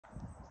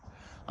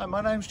Hi,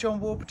 my name's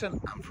John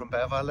Warburton. I'm from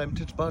Belvoir,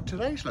 Leamington, but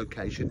today's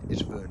location is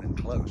Vernon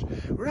Close.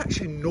 We're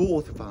actually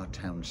north of our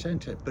town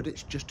centre, but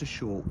it's just a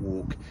short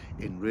walk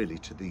in really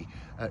to the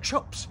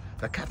shops,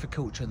 the cafe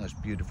culture and those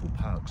beautiful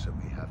parks that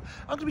we have.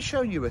 I'm going to be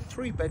showing you a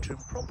 3-bedroom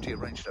property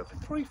arranged over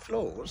 3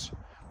 floors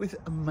with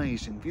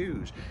amazing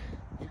views.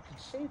 You can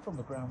see from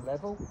the ground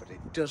level, but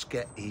it does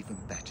get even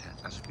better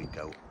as we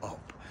go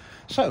up.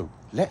 So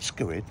let's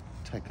go in,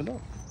 take a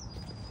look.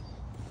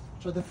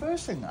 So the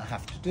first thing I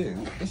have to do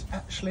is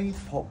actually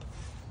pop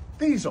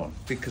these on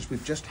because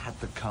we've just had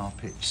the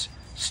carpets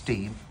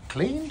steam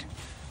cleaned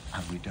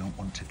and we don't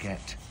want to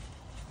get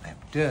them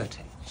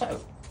dirty.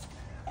 So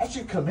as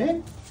you come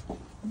in,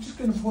 I'm just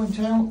going to point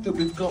out that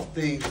we've got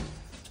the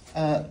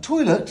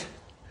toilet,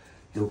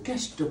 your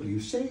guest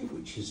WC,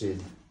 which is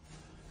in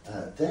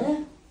there.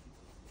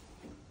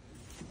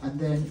 And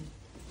then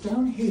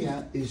down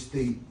here is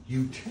the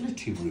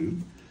utility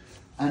room.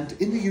 And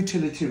in the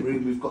utility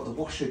room, we've got the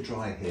washer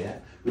dry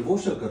here. We've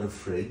also got a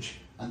fridge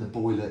and the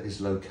boiler is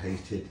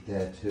located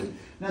there too.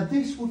 Now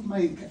this would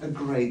make a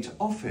great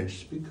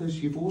office because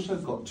you've also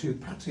got 2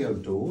 patio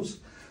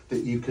doors that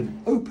you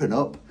can open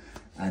up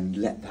and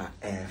let that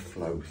air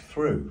flow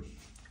through.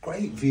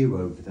 Great view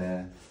over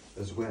there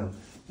as well.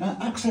 Now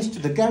access to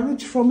the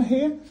garage from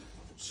here.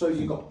 So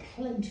you've got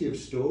plenty of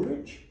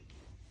storage.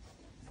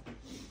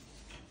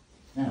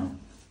 Now,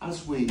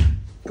 as we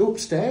go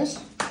upstairs,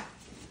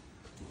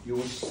 you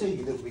will see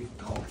that we've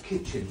got a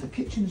kitchen. The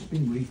kitchen has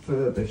been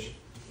refurbished,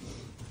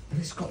 but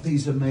it's got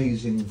these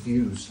amazing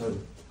views. So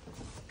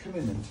come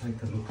in and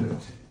take a look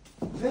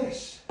at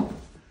this.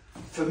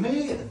 For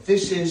me,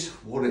 this is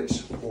what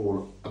it's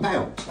all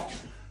about.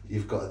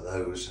 You've got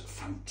those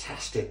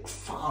fantastic,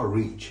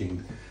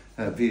 far-reaching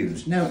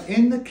views. Now,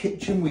 in the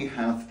kitchen, we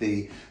have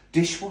the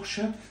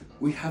dishwasher.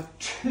 We have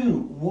 2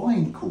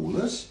 wine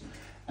coolers,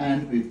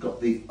 and we've got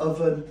the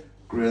oven,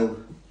 grill,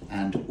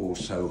 and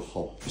also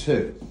hob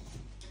too.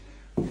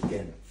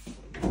 Again,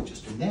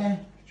 just in there,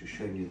 just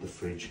showing you the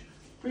fridge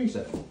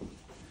freezer.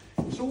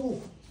 It's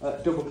all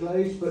double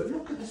glazed, but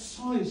look at the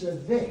size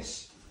of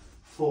this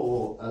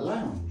for a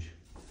lounge.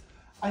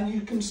 And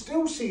you can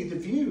still see the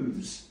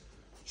views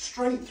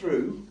straight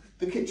through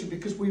the kitchen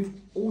because we've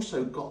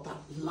also got that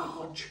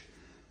large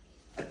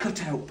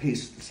cut-out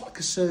piece. It's like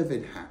a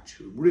serving hatch.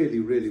 It really,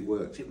 really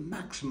works. It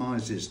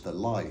maximises the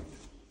light.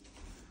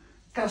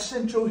 Gas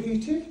central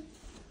heating,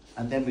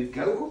 and then we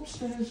go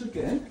upstairs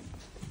again.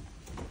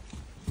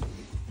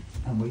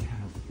 And we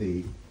have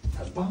the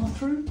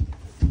bathroom.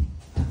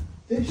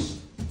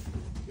 This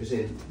is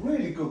in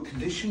really good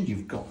condition.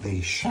 You've got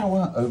the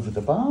shower over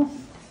the bath.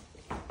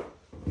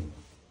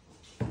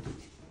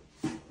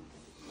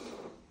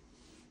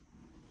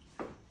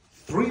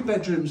 Three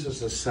bedrooms,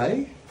 as I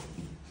say.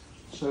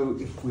 So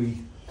if we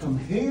come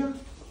here,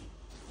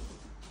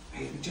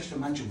 just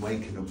imagine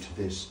waking up to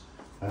this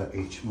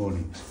each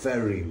morning. It's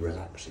very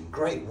relaxing.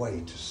 Great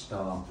way to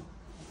start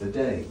the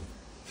day.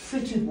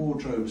 Fitted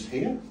wardrobes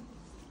here.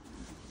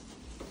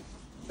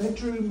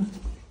 Bedroom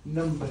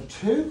number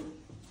 2.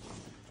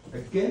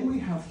 Again, we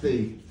have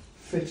the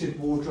fitted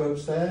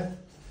wardrobes there,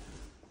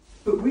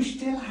 but we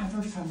still have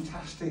a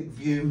fantastic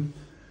view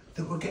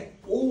that will get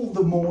all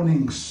the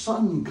morning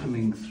sun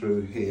coming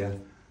through here.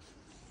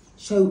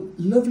 So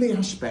lovely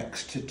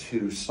aspects to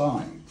 2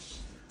 sides.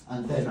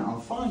 And then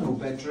our final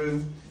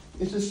bedroom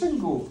is a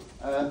single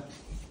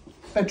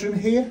bedroom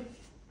here.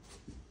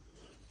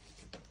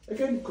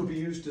 Again, could be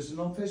used as an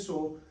office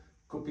or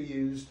could be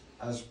used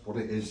as what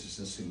it is as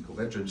a single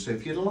bedroom. So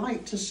if you'd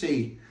like to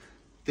see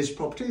this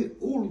property,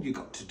 all you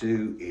got to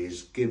do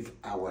is give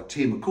our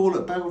team a call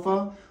at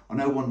Belvoir on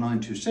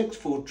 01926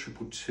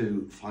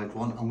 422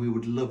 251, and we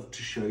would love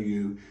to show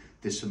you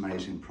this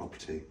amazing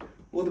property.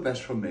 All the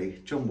best from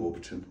me, John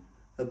Warburton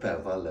at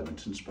Belvoir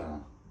Leamington Spa.